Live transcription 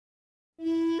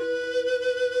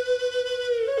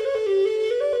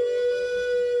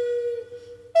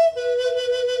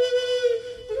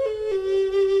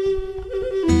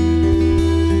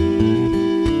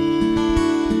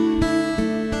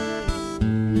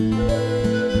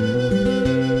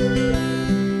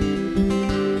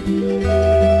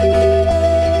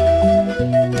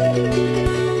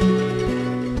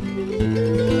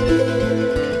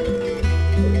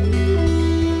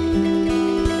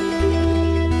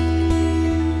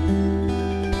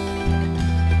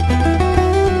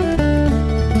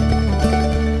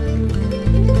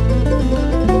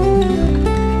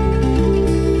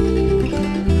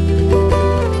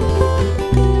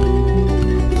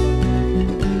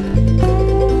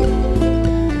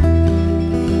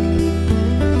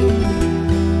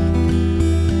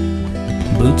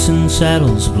boots and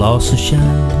saddles have lost their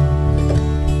shine.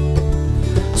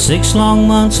 6 long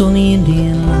months on the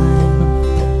Indian line.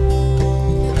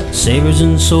 Sabers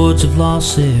and swords have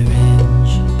lost their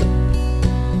edge.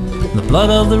 The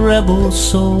blood of the rebel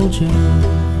soldier.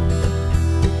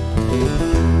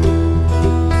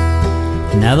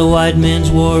 Now the white man's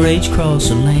war rage across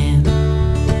the land.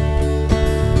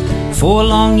 4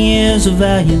 long years of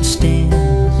valiant stands.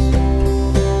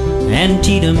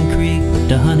 Antietam Creek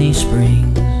to Honey Springs.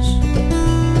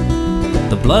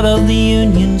 The blood of the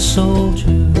Union soldier.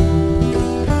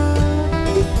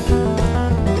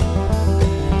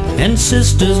 And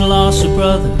sisters lost their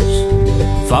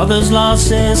brothers, fathers lost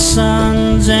their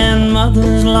sons, and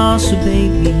mothers lost their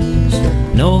babies.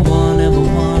 No one ever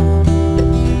won.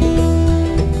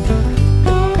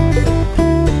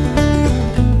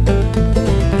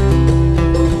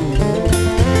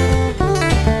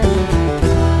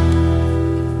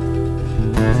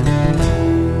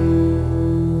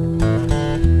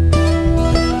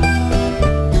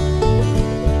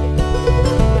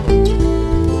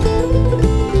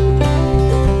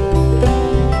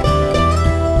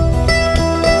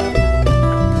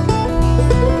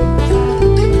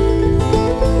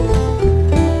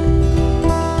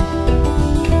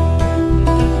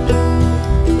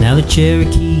 Now the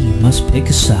Cherokee must pick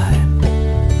a side.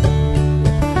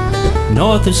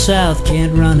 North or south,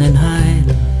 can't run and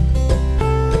hide.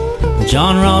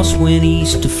 John Ross went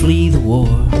east to flee the war,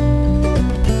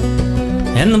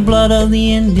 and the blood of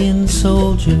the Indian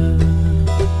soldier.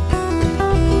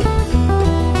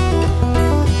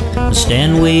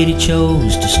 Stan Watie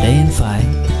chose to stay and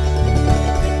fight.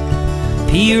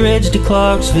 P. Reg to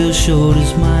Clarksville showed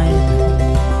his might.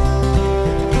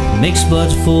 Mixed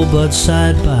buds, full buds,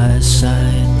 side by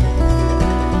side,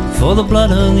 for the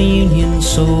blood of the Union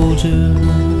soldier.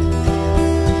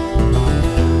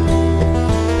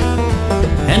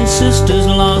 And sisters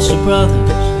lost their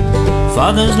brothers,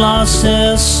 fathers lost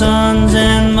their sons,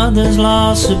 and mothers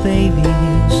lost their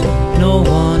babies. No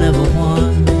one ever won.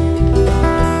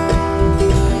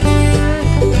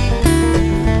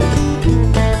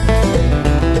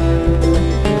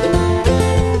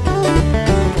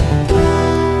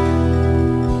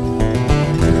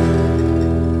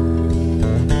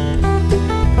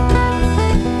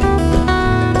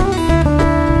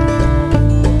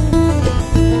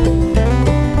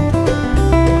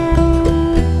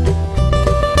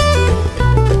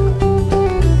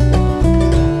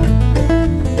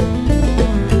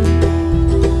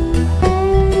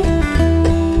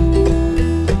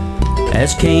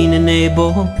 As Cain and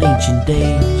Abel, ancient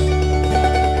days,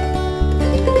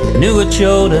 knew a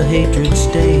Chota hatred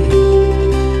stays.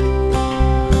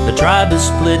 The tribe is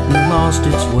split and lost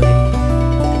its way.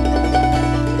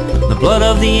 The blood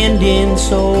of the Indian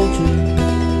soldier.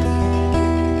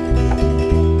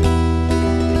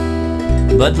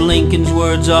 But Lincoln's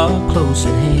words are close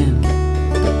at hand.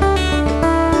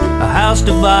 A house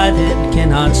divided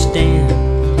cannot stand.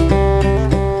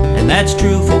 And that's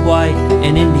true for white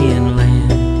and Indian land.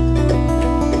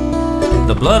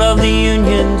 The blood of the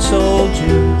Union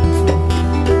soldier.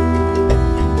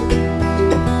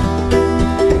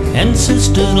 And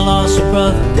sisters lost their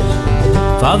brothers,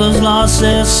 fathers lost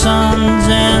their sons,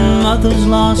 and mothers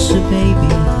lost their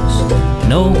babies.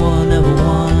 No one ever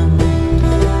won.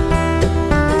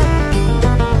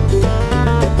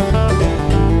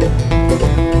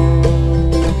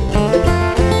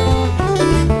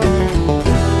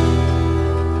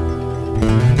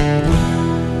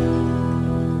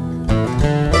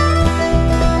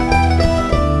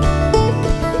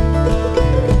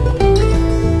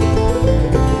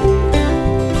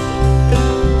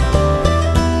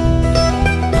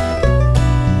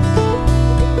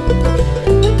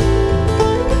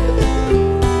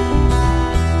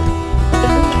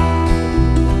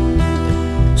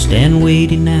 Stan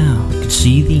Watie now could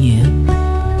see the end.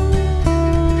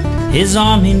 His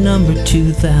army numbered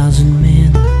 2,000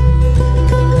 men,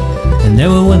 and there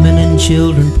were women and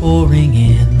children pouring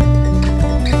in,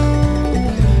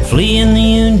 fleeing the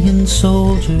Union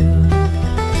soldier.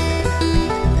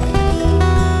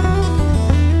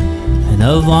 And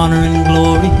of honor and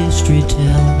glory history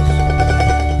tells,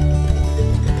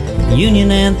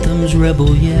 Union anthems,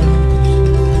 rebel yells.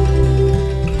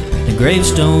 The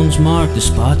gravestones mark the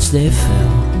spots they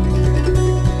fell.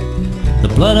 The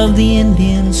blood of the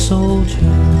Indian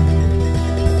soldier.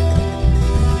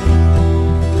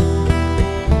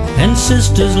 And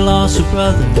sisters lost their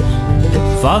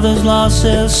brothers, fathers lost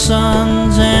their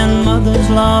sons, and mothers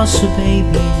lost their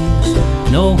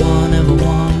babies. No one ever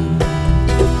won.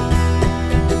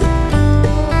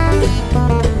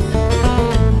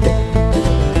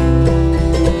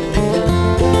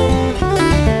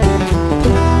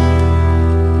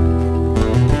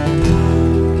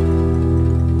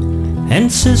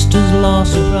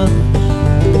 loss of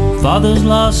brothers, fathers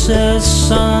lost their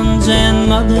sons, and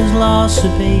mothers lost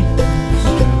their babies.